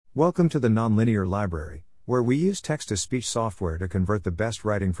Welcome to the Nonlinear Library, where we use text-to-speech software to convert the best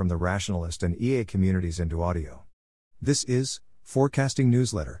writing from the rationalist and EA communities into audio. This is Forecasting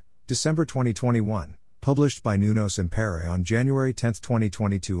Newsletter, December 2021, published by NunoSempere on January 10,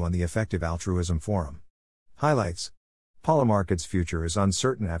 2022 on the Effective Altruism Forum. Highlights: Polymarket's future is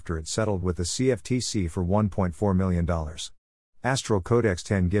uncertain after it settled with the CFTC for $1.4 million. Astral Codex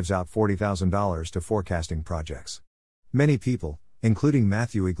 10 gives out $40,000 to forecasting projects. Many people, including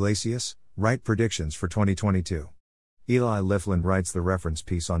Matthew Iglesias, write predictions for 2022. Eli Lifland writes the reference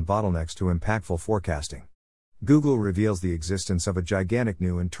piece on bottlenecks to impactful forecasting. Google reveals the existence of a gigantic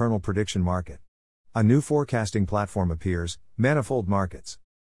new internal prediction market. A new forecasting platform appears, Manifold Markets.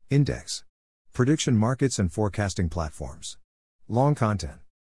 Index. Prediction markets and forecasting platforms. Long content.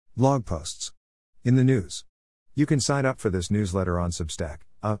 Blog posts. In the news. You can sign up for this newsletter on Substack,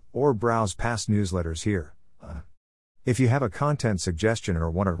 or browse past newsletters here. If you have a content suggestion or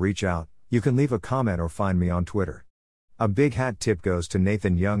want to reach out, you can leave a comment or find me on Twitter. A big hat tip goes to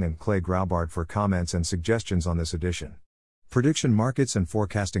Nathan Young and Clay Graubard for comments and suggestions on this edition. Prediction markets and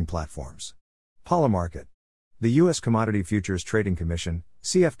forecasting platforms. Polymarket. The U.S. Commodity Futures Trading Commission,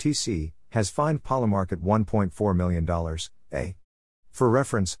 CFTC, has fined Polymarket $1.4 million, For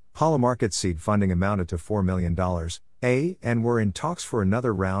reference, Polymarket's seed funding amounted to $4 million, and were in talks for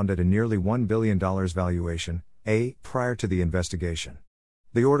another round at a nearly $1 billion valuation, prior to the investigation.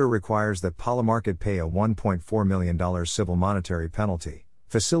 The order requires that Polymarket pay a $1.4 million civil monetary penalty,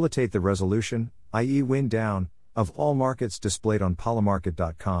 facilitate the resolution, i.e. wind down, of all markets displayed on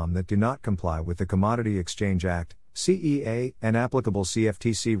polymarket.com that do not comply with the Commodity Exchange Act, CEA, and applicable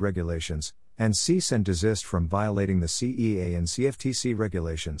CFTC regulations, and cease and desist from violating the CEA and CFTC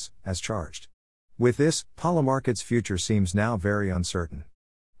regulations, as charged. With this, Polymarket's future seems now very uncertain.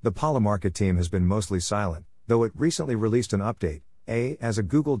 The Polymarket team has been mostly silent, though it recently released an update, as a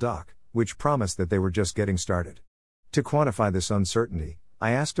Google Doc, which promised that they were just getting started. To quantify this uncertainty,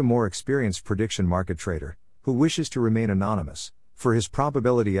 I asked a more experienced prediction market trader, who wishes to remain anonymous, for his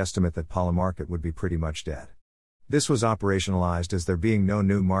probability estimate that Polymarket would be pretty much dead. This was operationalized as there being no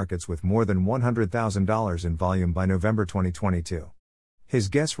new markets with more than $100,000 in volume by November 2022. His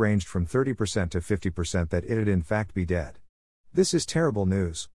guess ranged from 30% to 50% that it'd in fact be dead. This is terrible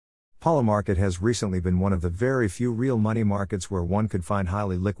news. Polymarket has recently been one of the very few real money markets where one could find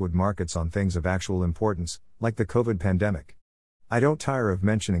highly liquid markets on things of actual importance, like the COVID pandemic. I don't tire of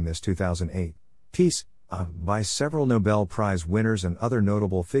mentioning this 2008 piece, by several Nobel Prize winners and other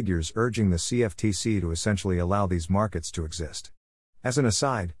notable figures urging the CFTC to essentially allow these markets to exist. As an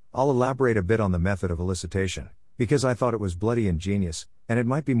aside, I'll elaborate a bit on the method of elicitation, because I thought it was bloody ingenious, and it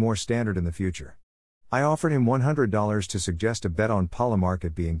might be more standard in the future. I offered him $100 to suggest a bet on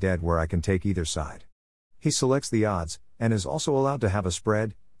Polymarket being dead where I can take either side. He selects the odds, and is also allowed to have a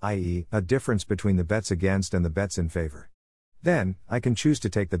spread, i.e., a difference between the bets against and the bets in favor. Then, I can choose to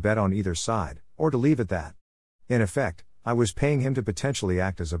take the bet on either side, or to leave it that. In effect, I was paying him to potentially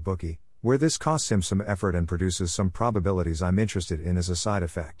act as a bookie, where this costs him some effort and produces some probabilities I'm interested in as a side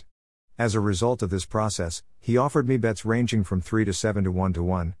effect. As a result of this process, he offered me bets ranging from 3 to 7 to 1 to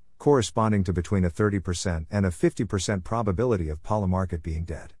 1, corresponding to between a 30% and a 50% probability of Polymarket being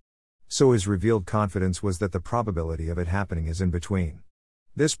dead. So his revealed confidence was that the probability of it happening is in between.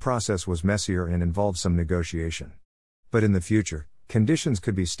 This process was messier and involved some negotiation. But in the future, conditions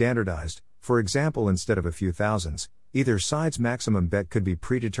could be standardized. For example, instead of a few thousands, either side's maximum bet could be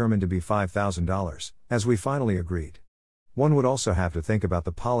predetermined to be $5,000, as we finally agreed. One would also have to think about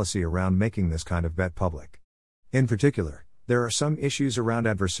the policy around making this kind of bet public. In particular, there are some issues around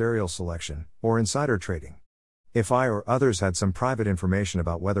adversarial selection, or insider trading. If I or others had some private information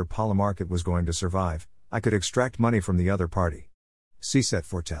about whether Polymarket was going to survive, I could extract money from the other party. CSET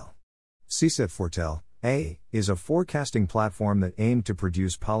Foretell. CSET Foretell, is a forecasting platform that aimed to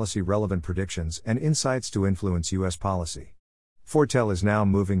produce policy-relevant predictions and insights to influence U.S. policy. Foretell is now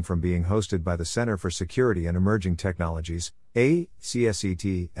moving from being hosted by the Center for Security and Emerging Technologies,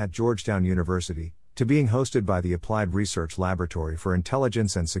 CSET, at Georgetown University, to being hosted by the Applied Research Laboratory for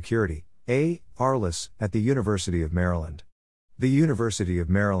Intelligence and Security, ARLIS, at the University of Maryland. The University of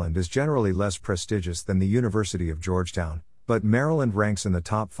Maryland is generally less prestigious than the University of Georgetown, but Maryland ranks in the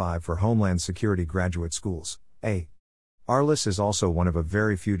top 5 for Homeland Security graduate schools. ARLIS is also one of a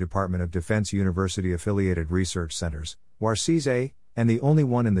very few Department of Defense university-affiliated research centers, WARCES, and the only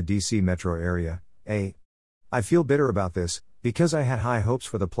one in the D.C. metro area. I feel bitter about this, because I had high hopes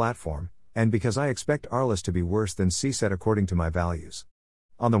for the platform, and because I expect ARLIS to be worse than CSET according to my values.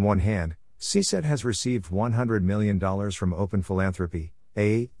 On the one hand, CSET has received $100 million from Open Philanthropy,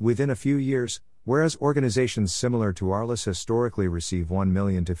 within a few years, whereas organizations similar to Arliss historically receive $1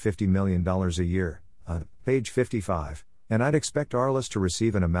 million to $50 million a year, page 55, and I'd expect Arliss to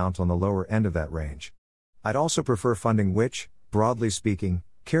receive an amount on the lower end of that range. I'd also prefer funding which, broadly speaking,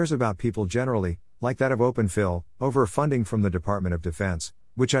 cares about people generally, like that of OpenPhil, over funding from the Department of Defense,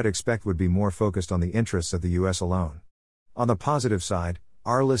 which I'd expect would be more focused on the interests of the US alone. On the positive side,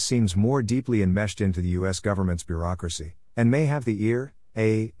 Arliss seems more deeply enmeshed into the US government's bureaucracy, and may have the ear,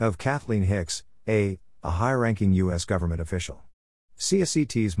 of Kathleen Hicks, a high-ranking US government official.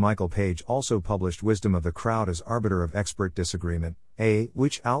 CSCT's Michael Page also published Wisdom of the Crowd as Arbiter of Expert Disagreement,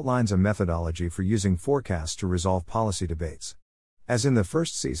 which outlines a methodology for using forecasts to resolve policy debates. As in the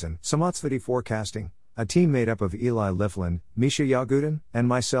first season, Samatsvati Forecasting, a team made up of Eli Lifland, Misha Yagudin, and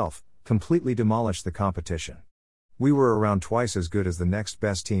myself, completely demolished the competition. We were around twice as good as the next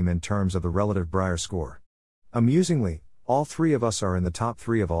best team in terms of the relative Breyer score. Amusingly, all three of us are in the top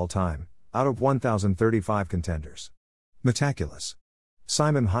 3 of all time, out of 1,035 contenders. Metaculus.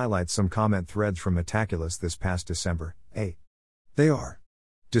 Simon highlights some comment threads from Metaculus this past December. They are: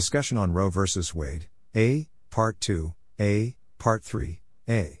 Discussion on Roe vs. Wade, Part 2, Part 3,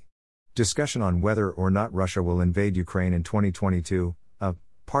 Discussion on whether or not Russia will invade Ukraine in 2022,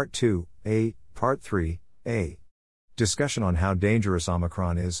 Part 2, Part 3, Discussion on how dangerous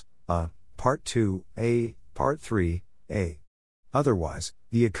Omicron is, Part 2, Part 3, Otherwise,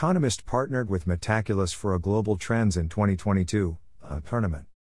 The Economist partnered with Metaculus for a Global Trends in 2022, tournament.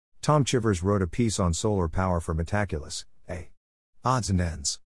 Tom Chivers wrote a piece on solar power for Metaculus, Odds and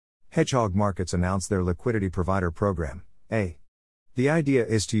Ends. Hedgehog Markets announced their liquidity provider program, The idea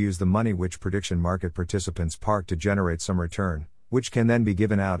is to use the money which prediction market participants park to generate some return, which can then be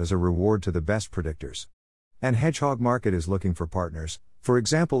given out as a reward to the best predictors. And Hedgehog Market is looking for partners, for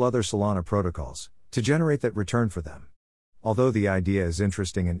example other Solana protocols, to generate that return for them. Although the idea is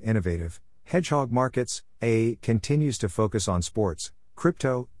interesting and innovative, Hedgehog Markets, continues to focus on sports,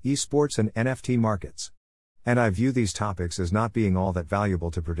 crypto, esports and NFT markets. And I view these topics as not being all that valuable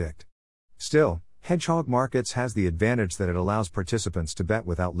to predict. Still, Hedgehog Markets has the advantage that it allows participants to bet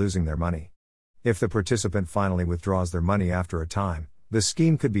without losing their money. If the participant finally withdraws their money after a time, the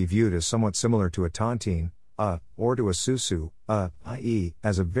scheme could be viewed as somewhat similar to a tontine, or to a susu, i.e.,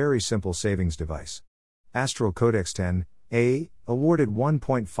 as a very simple savings device. Astral Codex 10, awarded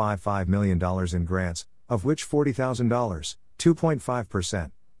 $1.55 million in grants, of which $40,000,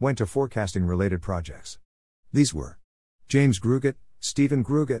 2.5%, went to forecasting-related projects. These were James Gruget, Stephen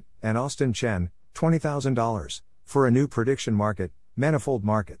Gruget, and Austin Chen, $20,000, for a new prediction market, Manifold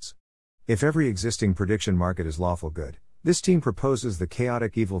Markets. If every existing prediction market is lawful good, this team proposes the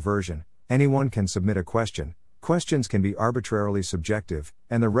chaotic evil version. Anyone can submit a question, questions can be arbitrarily subjective,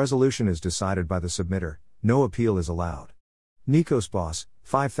 and the resolution is decided by the submitter, no appeal is allowed. Nikos Boss,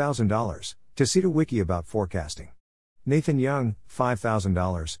 $5,000, to seed a wiki about forecasting. Nathan Young,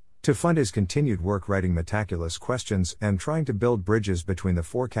 $5,000, to fund his continued work writing Metaculus questions and trying to build bridges between the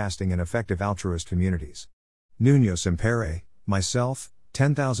forecasting and effective altruist communities. NunoSempere, myself,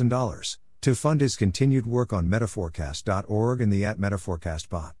 $10,000, to fund his continued work on metaforecast.org and the @metaforecast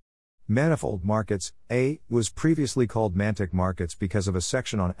bot. Manifold Markets, was previously called Mantic Markets because of a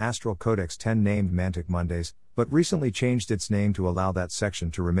section on Astral Codex 10 named Mantic Mondays, but recently changed its name to allow that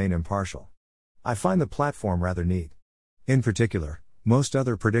section to remain impartial. I find the platform rather neat. In particular, most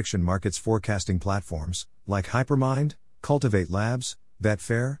other prediction markets forecasting platforms, like Hypermind, Cultivate Labs,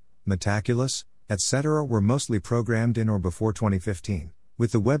 Betfair, Metaculus, etc., were mostly programmed in or before 2015,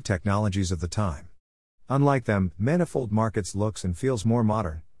 with the web technologies of the time. Unlike them, Manifold Markets looks and feels more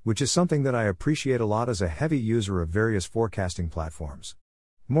modern, which is something that I appreciate a lot as a heavy user of various forecasting platforms.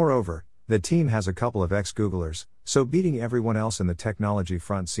 Moreover, the team has a couple of ex-Googlers, so beating everyone else in the technology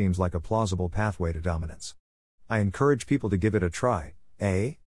front seems like a plausible pathway to dominance. I encourage people to give it a try,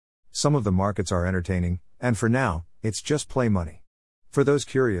 Some of the markets are entertaining, and for now, it's just play money. For those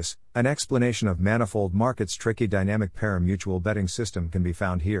curious, an explanation of Manifold Markets' tricky dynamic pari-mutuel betting system can be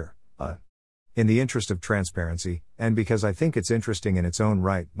found here. In the interest of transparency, and because I think it's interesting in its own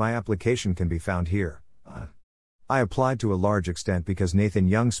right, my application can be found here. I applied to a large extent because Nathan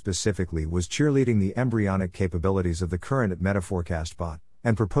Young specifically was cheerleading the embryonic capabilities of the current @MetaForecast bot,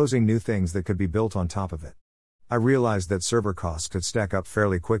 and proposing new things that could be built on top of it. I realized that server costs could stack up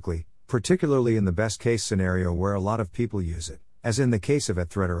fairly quickly, particularly in the best case scenario where a lot of people use it, as in the case of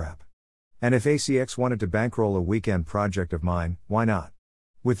 @ThreaderApp. And if ACX wanted to bankroll a weekend project of mine, why not?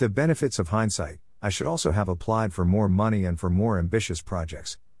 With the benefits of hindsight, I should also have applied for more money and for more ambitious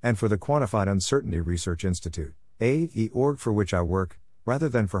projects, and for the Quantified Uncertainty Research Institute, the org for which I work, rather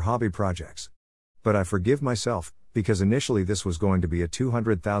than for hobby projects. But I forgive myself, because initially this was going to be a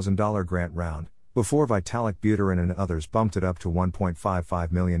 $200,000 grant round, before Vitalik Buterin and others bumped it up to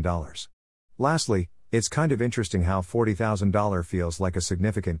 $1.55 million. Lastly, it's kind of interesting how $40,000 feels like a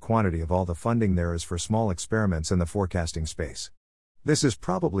significant quantity of all the funding there is for small experiments in the forecasting space. This is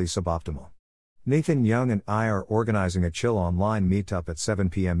probably suboptimal. Nathan Young and I are organizing a chill online meetup at 7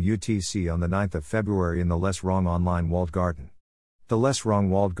 p.m. UTC on the 9th of February in the Less Wrong Online Walled Garden. The Less Wrong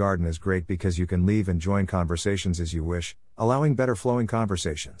Walled Garden is great because you can leave and join conversations as you wish, allowing better flowing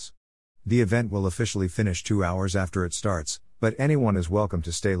conversations. The event will officially finish 2 hours after it starts, but anyone is welcome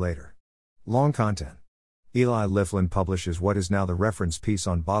to stay later. Long content. Eli Liflin publishes what is now the reference piece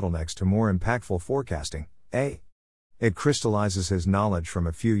on bottlenecks to more impactful forecasting, It crystallizes his knowledge from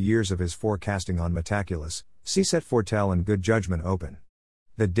a few years of his forecasting on Metaculus, CSET Fortel and Good Judgment Open.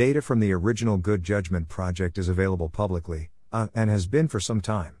 The data from the original Good Judgment project is available publicly, and has been for some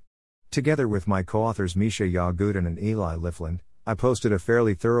time. Together with my co-authors Misha Yagudin and Eli Liflin, I posted a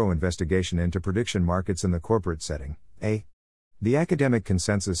fairly thorough investigation into prediction markets in the corporate setting, The academic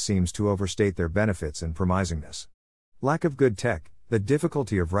consensus seems to overstate their benefits and promisingness. Lack of good tech, the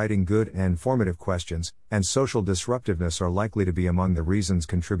difficulty of writing good and informative questions, and social disruptiveness are likely to be among the reasons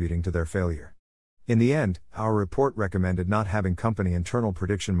contributing to their failure. In the end, our report recommended not having company internal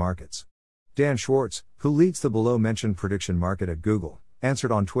prediction markets. Dan Schwartz, who leads the below-mentioned prediction market at Google,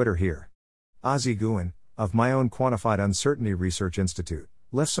 answered on Twitter here. Ozzie Guin, of my own Quantified Uncertainty Research Institute,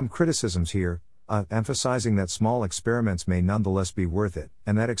 left some criticisms here, emphasizing that small experiments may nonetheless be worth it,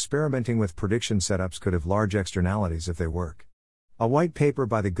 and that experimenting with prediction setups could have large externalities if they work. A white paper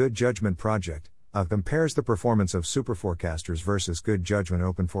by the Good Judgment Project compares the performance of superforecasters versus Good Judgment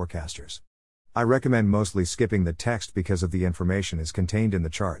Open forecasters. I recommend mostly skipping the text because of the information is contained in the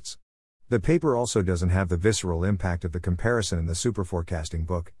charts. The paper also doesn't have the visceral impact of the comparison in the superforecasting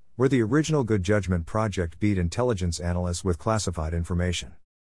book, where the original Good Judgment Project beat intelligence analysts with classified information.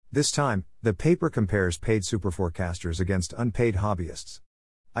 This time, the paper compares paid superforecasters against unpaid hobbyists.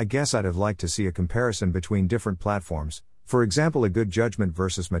 I guess I'd have liked to see a comparison between different platforms, for example a Good Judgment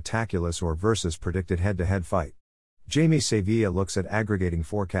versus Metaculus or versus predicted head-to-head fight. Jamie Sevilla looks at aggregating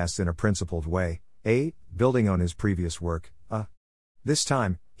forecasts in a principled way, building on his previous work. This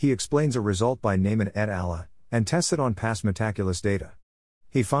time, he explains a result by Neyman et al. And tests it on past Metaculus data.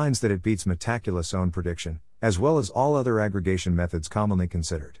 He finds that it beats Metaculus' own prediction, as well as all other aggregation methods commonly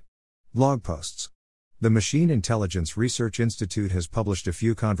considered. Blog posts. The Machine Intelligence Research Institute has published a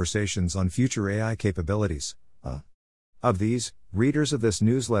few conversations on future AI capabilities. Of these, readers of this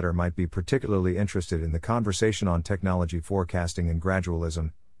newsletter might be particularly interested in the conversation on technology forecasting and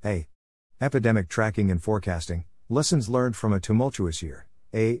gradualism, epidemic tracking and forecasting, lessons learned from a tumultuous year.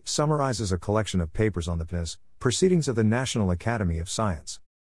 Summarizes a collection of papers on the PNAS, Proceedings of the National Academy of Science.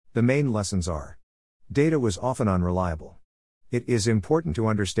 The main lessons are: data was often unreliable. It is important to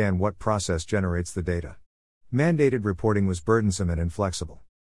understand what process generates the data. Mandated reporting was burdensome and inflexible.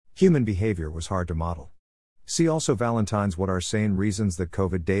 Human behavior was hard to model. See also Valentine's What Are Sane Reasons That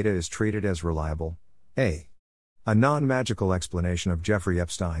COVID Data is Treated as Reliable? A non-magical explanation of Jeffrey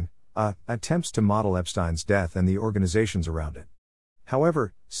Epstein, attempts to model Epstein's death and the organizations around it.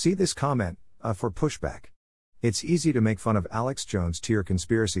 However, see this comment, for pushback. It's easy to make fun of Alex Jones' tier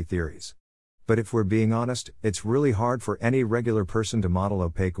conspiracy theories. But if we're being honest, it's really hard for any regular person to model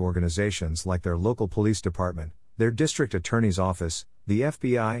opaque organizations like their local police department, their district attorney's office, the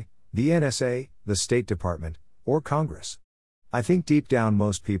FBI, the NSA, the State Department, or Congress. I think deep down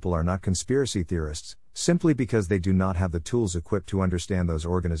most people are not conspiracy theorists, simply because they do not have the tools equipped to understand those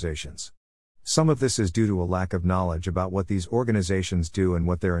organizations. Some of this is due to a lack of knowledge about what these organizations do and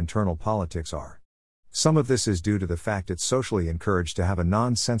what their internal politics are. Some of this is due to the fact it's socially encouraged to have a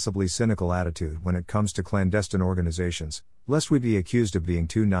nonsensibly cynical attitude when it comes to clandestine organizations, lest we be accused of being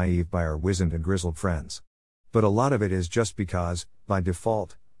too naive by our wizened and grizzled friends. But a lot of it is just because, by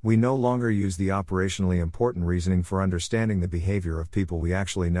default, we no longer use the operationally important reasoning for understanding the behavior of people we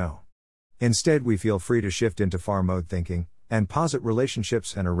actually know. Instead, we feel free to shift into far mode thinking, and posit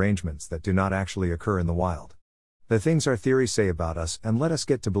relationships and arrangements that do not actually occur in the wild. The things our theories say about us and let us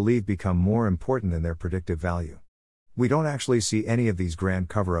get to believe become more important than their predictive value. We don't actually see any of these grand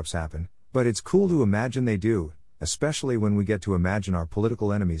cover-ups happen, but it's cool to imagine they do, especially when we get to imagine our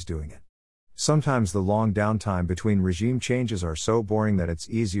political enemies doing it. Sometimes the long downtime between regime changes are so boring that it's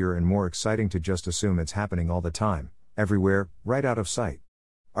easier and more exciting to just assume it's happening all the time, everywhere, right out of sight.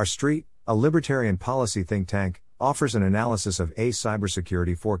 Our Street, a libertarian policy think tank, offers an analysis of a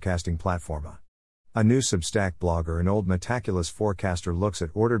cybersecurity forecasting platform. A new Substack blogger and old Metaculus forecaster looks at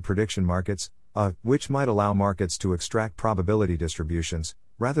ordered prediction markets, which might allow markets to extract probability distributions,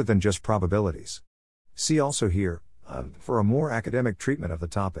 rather than just probabilities. See also here, for a more academic treatment of the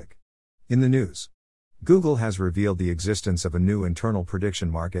topic. In the news, Google has revealed the existence of a new internal prediction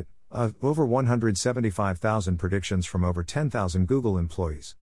market, of over 175,000 predictions from over 10,000 Google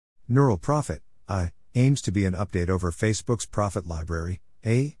employees. Neural Profit, aims to be an update over Facebook's Profit Library,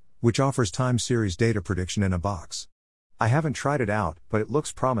 which offers time series data prediction in a box. I haven't tried it out, but it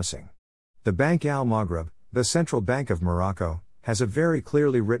looks promising. The Bank Al Maghreb, the Central Bank of Morocco, has a very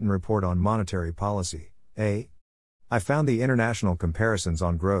clearly written report on monetary policy. I found the international comparisons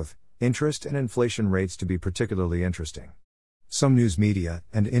on growth, interest and inflation rates to be particularly interesting. Some news media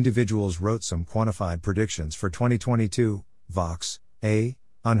and individuals wrote some quantified predictions for 2022, Vox,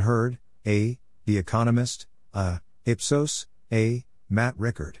 Unheard, The Economist, Ipsos, Matt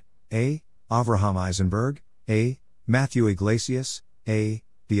Rickard, Avraham Eisenberg, Matthew Iglesias, The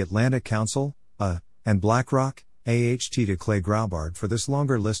Atlantic Council, and BlackRock, AHT to Clay Graubard for this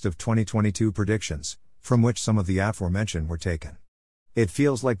longer list of 2022 predictions, from which some of the aforementioned were taken. It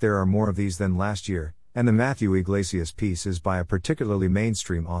feels like there are more of these than last year, and the Matthew Iglesias piece is by a particularly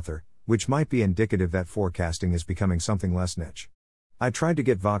mainstream author, which might be indicative that forecasting is becoming something less niche. I tried to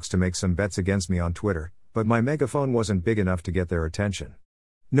get Vox to make some bets against me on Twitter, but my megaphone wasn't big enough to get their attention.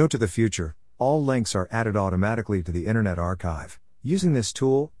 Note to the future, all links are added automatically to the Internet Archive. Using this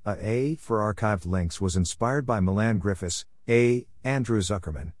tool, A for archived links was inspired by Milan Griffiths, Andrew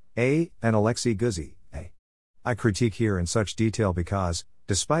Zuckerman, and Alexei Guzzi, I critique here in such detail because,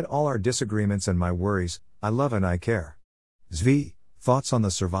 despite all our disagreements and my worries, I love and I care. Zvi, Thoughts on the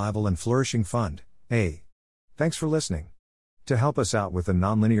Survival and Flourishing Fund, Thanks for listening. To help us out with the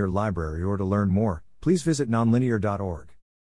Nonlinear Library or to learn more, please visit nonlinear.org.